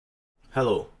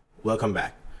Hello, welcome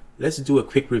back. Let's do a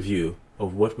quick review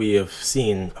of what we have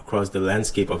seen across the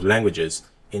landscape of languages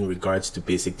in regards to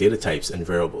basic data types and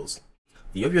variables.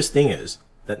 The obvious thing is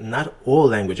that not all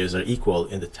languages are equal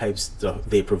in the types that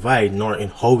they provide nor in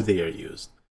how they are used.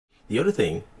 The other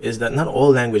thing is that not all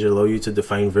languages allow you to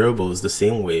define variables the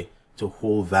same way to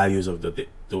hold values of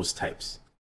those types.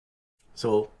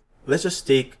 So let's just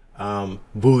take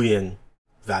Boolean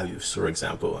values, for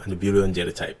example, and the Boolean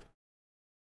data type.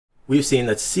 We've seen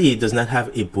that C does not have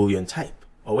a Boolean type.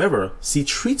 However, C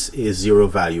treats a zero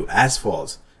value as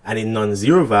false and a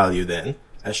non-zero value then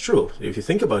as true. If you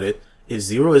think about it, if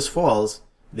zero is false,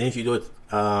 then if you do a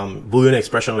Boolean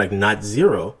expression like not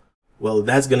zero, well,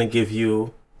 that's going to give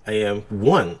you a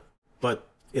 1. But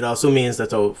it also means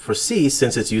that for C,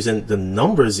 since it's using the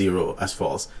number 0 as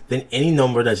false, then any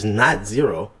number that's not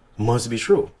 0 must be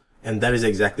true. And that is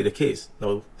exactly the case.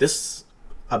 Now, this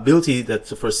ability that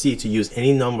for C to use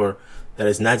any number that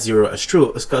is not 0 as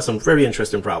true has caused some very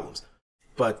interesting problems.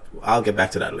 But I'll get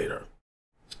back to that later.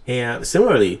 And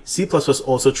similarly, C++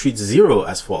 also treats 0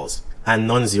 as false and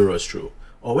non-zero as true.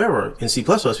 However, in C++,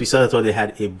 we saw that they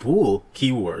had a bool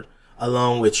keyword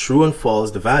along with true and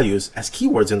false, the values, as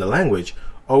keywords in the language.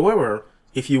 However,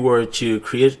 if you were to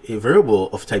create a variable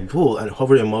of type bool and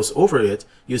hover your mouse over it,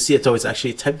 you see it how it's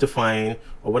actually type defined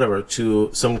or whatever to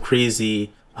some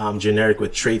crazy generic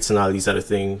with traits and all these other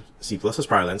things, C++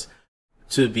 parlance,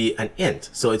 to be an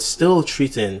int. So it's still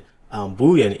treating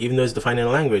Boolean, even though it's defined in a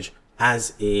language,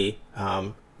 as a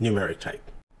numeric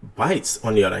type. Bytes,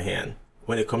 on the other hand,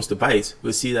 when it comes to bytes,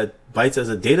 we'll see that bytes as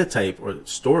a data type or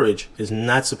storage is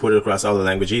not supported across all the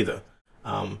language either.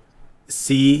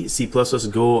 C, C++,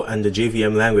 Go, and the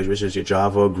JVM language, which is your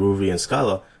Java, Groovy, and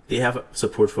Scala, they have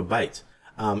support for byte.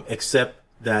 Except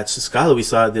that Scala, we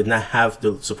saw, did not have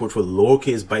the support for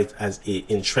lowercase byte as a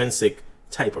intrinsic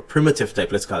type, or primitive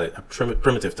type, let's call it a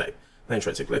primitive type. Not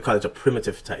intrinsic, let's call it a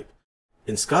primitive type.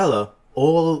 In Scala,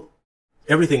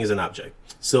 everything is an object.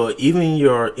 So even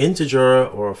your integer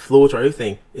or float or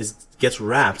everything gets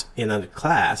wrapped in a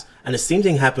class. And the same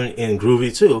thing happened in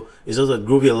Groovy too. It's just that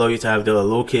Groovy allows you to have the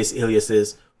lowercase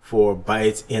aliases for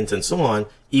byte, int, and so on,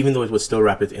 even though it would still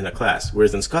wrap it in a class.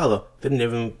 Whereas in Scala, they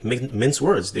didn't even mince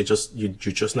words. You're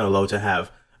just not allowed to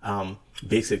have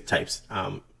basic types,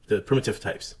 the primitive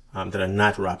types that are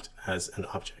not wrapped as an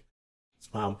object.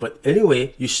 But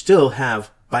anyway, you still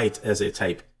have byte as a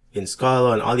type in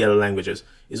Scala and all the other languages.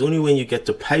 It's only when you get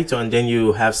to Python, then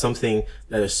you have something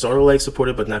that is sort of like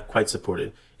supported, but not quite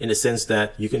supported, in the sense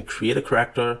that you can create a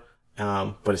character,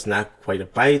 but it's not quite a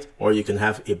byte, or you can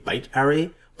have a byte array,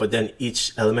 but then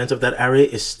each element of that array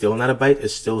is still not a byte,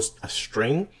 it's still a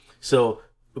string. So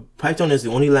Python is the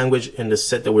only language in the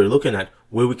set that we're looking at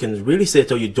where we can really say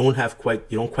that you don't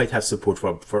quite have support for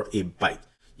a byte.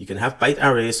 You can have byte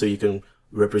arrays, so you can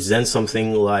represent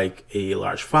something like a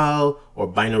large file or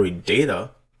binary data,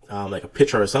 like a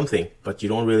picture or something, but you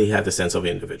don't really have the sense of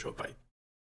an individual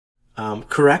byte.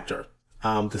 Character,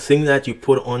 the thing that you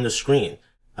put on the screen.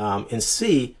 In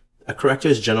C, a character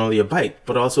is generally a byte,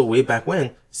 but also way back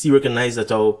when, C recognized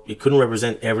that it couldn't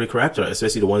represent every character,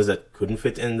 especially the ones that couldn't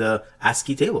fit in the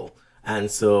ASCII table. And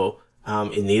so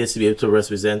it needed to be able to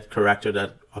represent character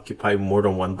that occupy more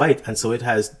than one byte. And so it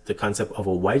has the concept of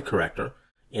a wide character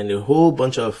and a whole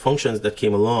bunch of functions that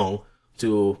came along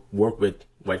to work with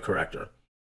wide character.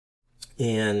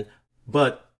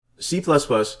 But C++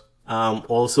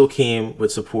 also came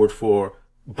with support for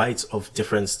bytes of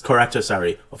different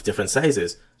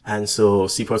sizes. And so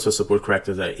C++ support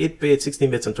characters that are 8-bit,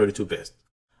 16 bits, and 32 bits.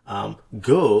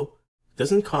 Go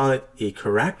doesn't call it a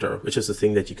character, which is the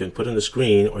thing that you can put on the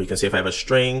screen, or you can say if I have a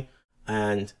string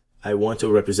and I want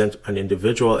to represent an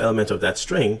individual element of that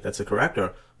string, that's a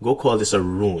character, Go call this a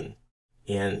rune.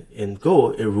 And in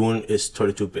Go, a rune is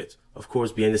 32-bit. Of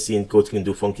course, behind the scene, Go can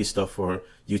do funky stuff for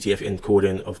UTF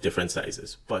encoding of different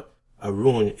sizes, but a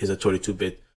rune is a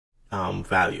 32-bit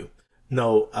value.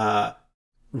 Now,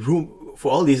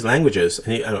 for all these languages,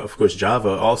 and of course Java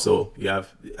also, you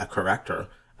have a character.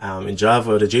 In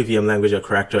Java, the JVM language, a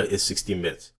character is 16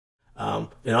 bits.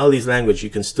 In all these languages, you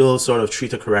can still sort of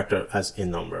treat a character as a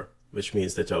number, which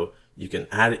means that you can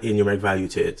add a numeric value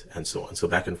to it and so on, so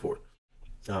back and forth.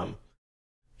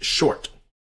 Short.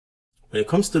 When it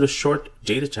comes to the short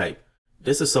data type,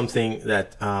 this is something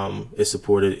that is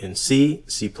supported in C,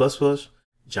 C++,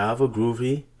 Java,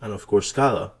 Groovy, and of course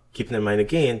Scala. Keeping in mind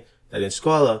again that in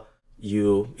Scala,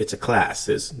 it's a class.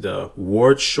 It's the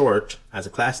word short as a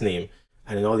class name,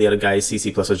 and in all the other guys, C,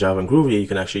 C++, Java, and Groovy, you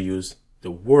can actually use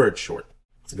the word short,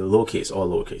 the lowercase, all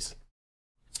lowercase.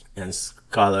 And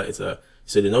Scala is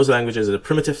so in those languages, it's a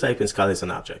primitive type, and Scala is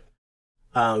an object.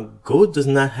 Go does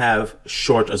not have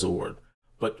short as a word.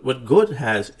 But what Go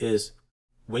has is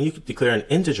when you declare an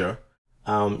integer,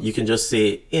 you can just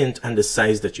say int and the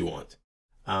size that you want.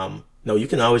 Now you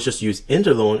can always just use int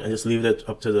alone and just leave it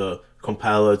up to the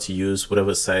compiler to use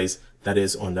whatever size that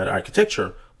is on that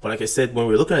architecture. But like I said, when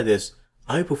we're looking at this,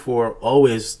 I prefer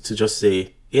always to just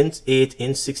say int 8,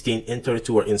 int 16, int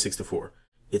 32, or int 64.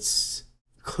 It's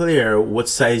clear what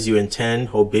size you intend,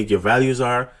 how big your values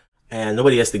are, and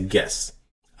nobody has to guess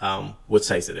what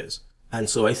size it is. And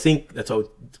so I think that's how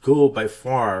Go by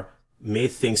far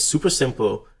made things super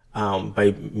simple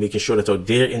by making sure that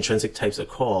their intrinsic types are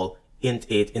called int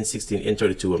 8, int 16, int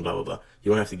 32, and blah, blah, blah.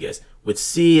 You don't have to guess. With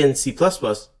C and C++,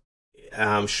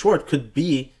 short could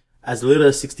be as little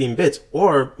as 16 bits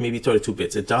or maybe 32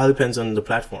 bits. It all depends on the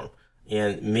platform.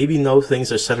 And maybe now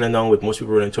things are settling down with most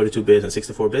people running 32 bits and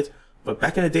 64 bits. But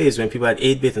back in the days when people had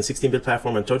 8-bit and 16-bit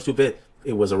platform and 32-bit,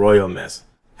 it was a royal mess.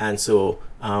 And so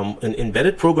in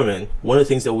embedded programming, one of the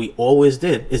things that we always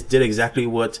did is did exactly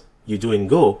what you do in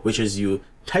Go, which is you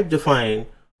type define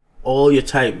all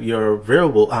your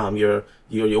variable, you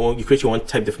create your own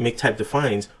make type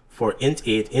defines for int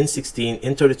 8, int 16,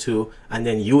 int 32, and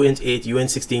then uint 8, uint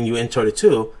 16, uint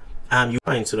 32, you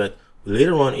find so that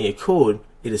later on in your code,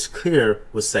 it is clear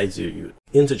what size you use.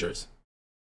 Integers.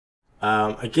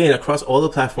 Again, across all the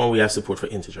platform, we have support for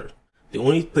integer. The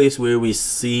only place where we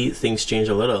see things change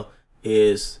a little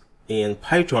is in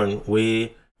Python,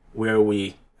 where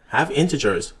we have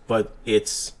integers, but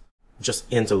it's just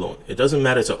int alone. It doesn't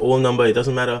matter. It's an old number. It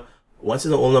doesn't matter. Once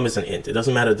it's an old number, it's an int. It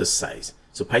doesn't matter the size.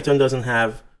 So Python doesn't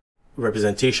have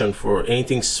representation for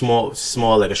anything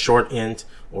small like a short int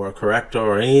or a character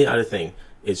or any other thing.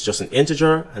 It's just an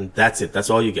integer, and that's it. That's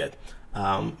all you get.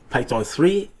 Python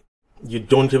 3, you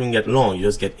don't even get long. You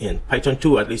just get int. Python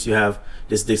 2, at least you have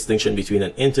this distinction between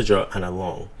an integer and a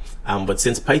long. But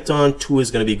since Python 2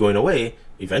 is going to be going away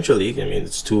eventually, I mean,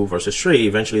 it's 2 versus 3,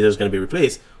 eventually there's going to be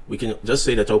replaced. We can just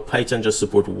say that Python just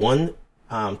support one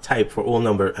type for all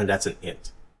number, and that's an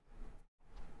int.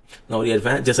 Now,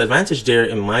 the disadvantage there,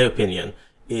 in my opinion,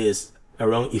 is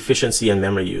around efficiency and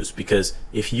memory use, because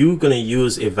if you're going to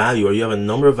use a value or you have a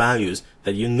number of values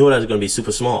that you know that are going to be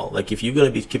super small, like if you're going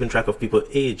to be keeping track of people's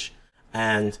age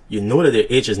and you know that their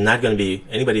age is not going to be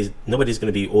nobody's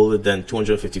going to be older than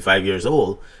 255 years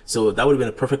old, so that would have been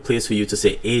a perfect place for you to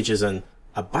say age is a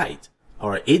byte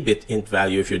or an 8-bit int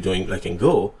value if you're doing like in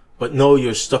Go. But no,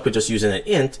 you're stuck with just using an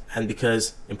int, and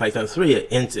because in Python 3 an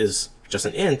int is just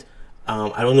an int,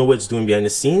 I don't know what it's doing behind the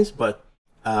scenes, but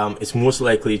it's most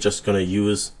likely just going to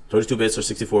use 32 bits or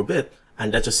 64 bit,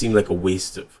 and that just seemed like a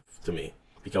waste to me,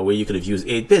 because where you could have used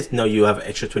 8 bits, now you have an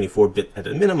extra 24 bit at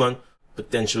a minimum,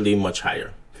 potentially much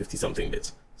higher, 50 something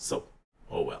bits. So,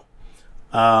 oh well.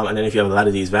 And then if you have a lot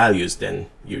of these values, then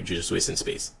you're just wasting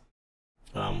space.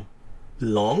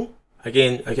 Long,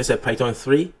 again, like I said, Python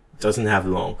 3 doesn't have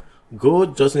long. Go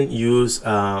doesn't use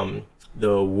the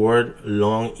word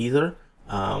long either.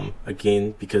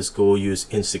 Again, because Go use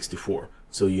int64,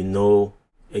 so you know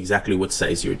exactly what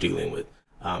size you're dealing with.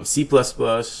 C++,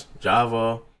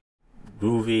 Java,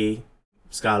 Groovy,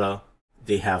 Scala,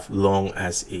 they have long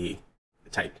as a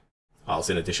type,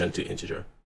 also in addition to integer.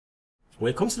 When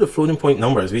it comes to the floating point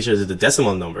numbers, which is the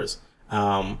decimal numbers,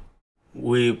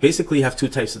 we basically have two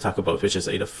types to talk about, which is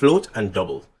either float and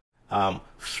double.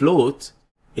 Float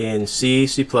in C,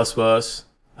 C++,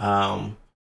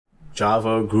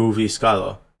 Java, Groovy,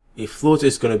 Scala, a float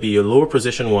is going to be a lower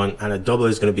position one and a double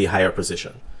is going to be higher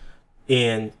position.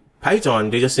 In Python,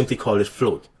 they just simply call it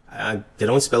float. They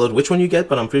don't spell out which one you get,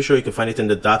 but I'm pretty sure you can find it in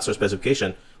the docs or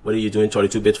specification, whether you're doing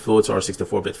 32-bit floats or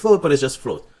 64-bit float, but it's just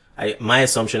float. My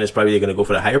assumption is probably they're going to go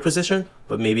for the higher position,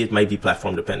 but maybe it might be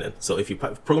platform dependent. So if you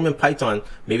program in Python,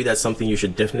 maybe that's something you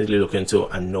should definitely look into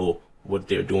and know what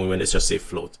they're doing when it's just say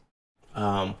float.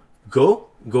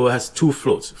 Go has two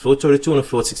floats, float 32 and a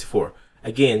float 64.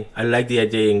 Again, I like the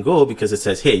idea in Go because it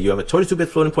says, hey, you have a 32-bit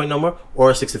floating point number or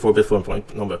a 64-bit floating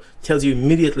point number. Tells you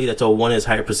immediately that one is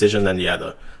higher precision than the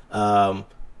other.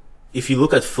 If you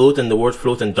look at float and the word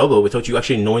float and double without you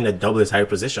actually knowing that double is higher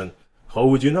precision, how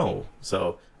would you know?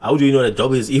 So how do you know that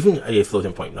double is even a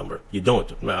floating point number? You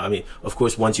don't. I mean, of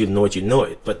course, once you know it, you know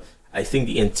it. But I think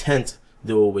the intent,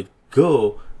 though, with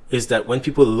Go is that when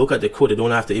people look at the code, they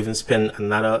don't have to even spend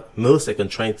another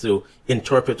millisecond trying to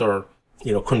interpret or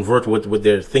convert what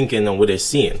they're thinking and what they're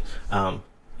seeing.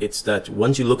 It's that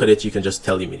once you look at it, you can just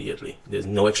tell immediately. There's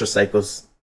no extra cycles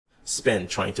spent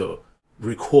trying to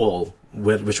recall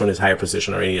which one is higher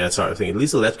precision or any of that sort of thing. It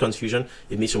leads to less confusion.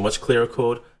 It makes a much clearer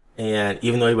code. And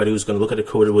even though everybody who's going to look at the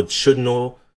code should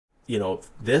know,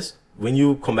 this, when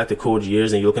you come back to code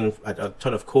years and you're looking at a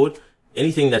ton of code,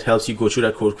 anything that helps you go through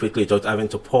that code quickly without having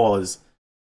to pause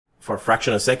for a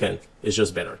fraction of a second is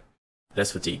just better.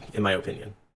 Less fatigue, in my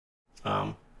opinion.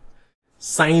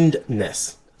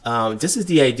 Signedness. This is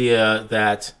the idea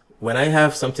that when I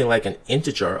have something like an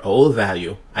integer, a whole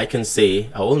value, I can say,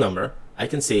 a whole number, I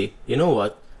can say, you know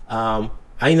what,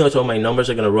 I know that all my numbers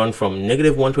are going to run from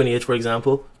 -128, for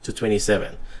example, to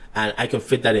 27. And I can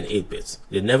fit that in 8 bits.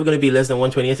 They're never going to be less than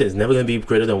 128. It's never going to be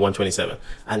greater than 127.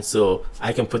 And so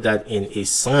I can put that in a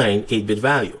signed 8-bit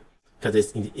value,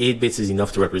 because 8 bits is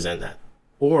enough to represent that.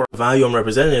 Or the value I'm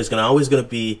representing is always going to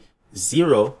be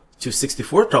 0 to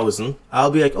 64,000.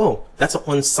 I'll be like, oh, that's an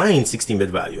unsigned 16-bit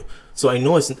value. So I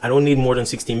know I don't need more than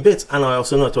 16 bits. And I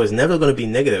also know it's never going to be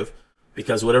negative,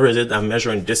 because whatever it is I'm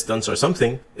measuring, distance or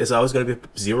something, is always going to be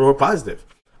 0 or positive.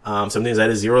 Something is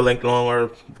either 0 length long or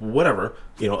whatever,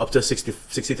 up to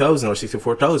 60,000 or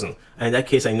 64,000. And in that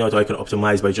case, I know that I can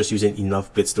optimize by just using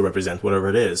enough bits to represent whatever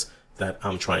it is that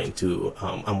I'm trying to,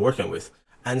 I'm working with.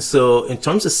 And so in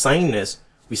terms of signedness,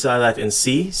 we saw that in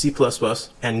C, C++,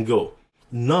 and Go.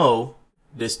 Now,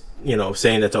 this,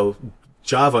 saying that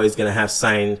Java is going to have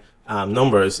signed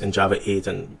numbers in Java 8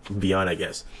 and beyond, I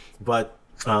guess. But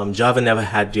Java never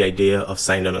had the idea of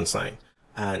signed and unsigned.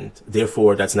 And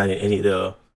therefore, that's not in any of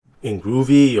the, in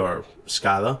Groovy or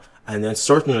Scala. And then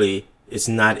certainly it's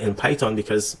not in Python,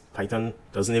 because Python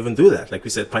doesn't even do that. Like we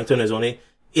said, Python is only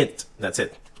int. That's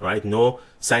it, right? No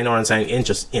sign or unsigned int,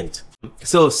 just int.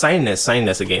 So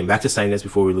signedness again, back to signedness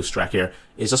before we lose track here,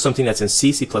 is just something that's in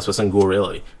C, C++, and Go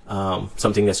really.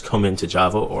 Something that's come into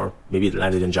Java, or maybe it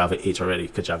landed in Java 8 already,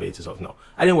 because Java 8 is off. No,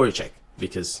 I didn't worry check,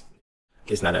 because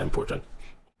it's not that important.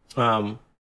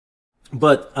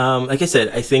 But like I said,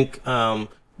 I think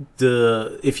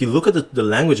if you look at the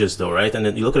languages though, right, and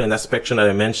then you look at that spectrum that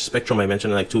I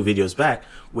mentioned like 2 videos back,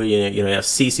 where you have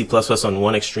C, C++ on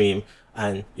one extreme,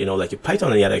 and like Python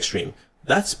on the other extreme.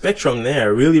 That spectrum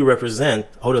there really represent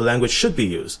how the language should be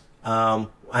used, and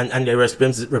they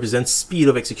represent speed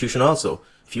of execution also.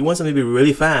 If you want something to be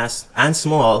really fast and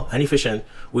small and efficient,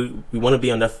 we want to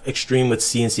be on that extreme with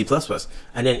C and C++.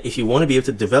 And then if you want to be able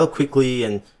to develop quickly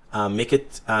and make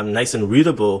it nice and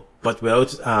readable, but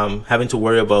without having to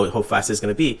worry about how fast it's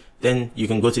going to be, then you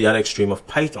can go to the other extreme of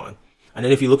Python. And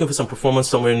then if you're looking for some performance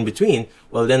somewhere in between,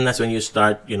 well, then that's when you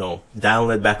start,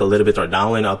 dialing it back a little bit or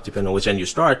dialing up, depending on which end you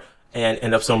start, and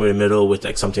end up somewhere in the middle with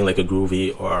like something like a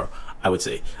Groovy, or I would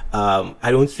say.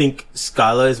 I don't think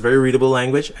Scala is a very readable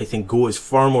language. I think Go is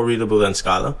far more readable than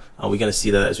Scala. We're going to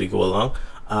see that as we go along.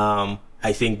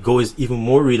 I think Go is even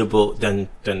more readable than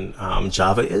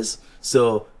Java is.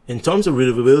 So in terms of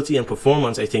readability and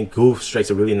performance, I think Go strikes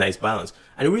a really nice balance.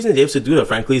 And the reason it's able to do that,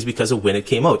 frankly, is because of when it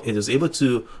came out. It was able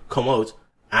to come out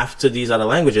after these other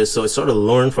languages, so it sort of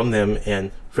learned from them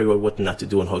and figure out what not to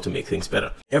do and how to make things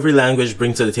better. Every language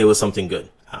brings to the table something good.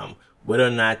 Whether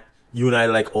or not you and I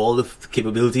like all the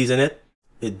capabilities in it,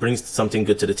 it brings something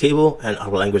good to the table, and our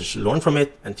language learn from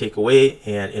it and take away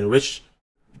and enrich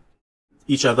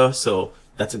each other. So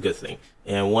that's a good thing.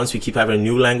 And once we keep having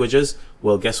new languages,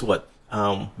 well, guess what?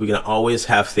 We're going to always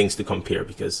have things to compare,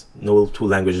 because no 2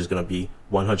 languages is going to be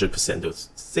 100% the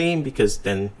same, because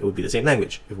then it would be the same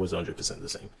language if it was 100% the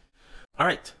same. All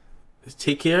right.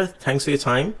 Take care. Thanks for your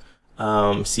time.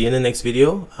 See you in the next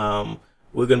video.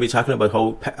 We're going to be talking about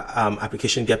how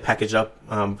applications get packaged up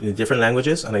in different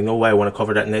languages. And I know why I want to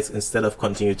cover that next, instead of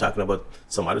continue talking about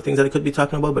some other things that I could be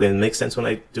talking about, but it makes sense when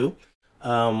I do.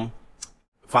 Follow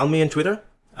me on Twitter,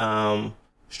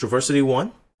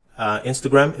 striversity1.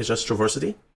 Instagram is just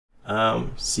striversity.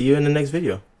 See you in the next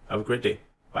video. Have a great day.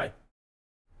 Bye.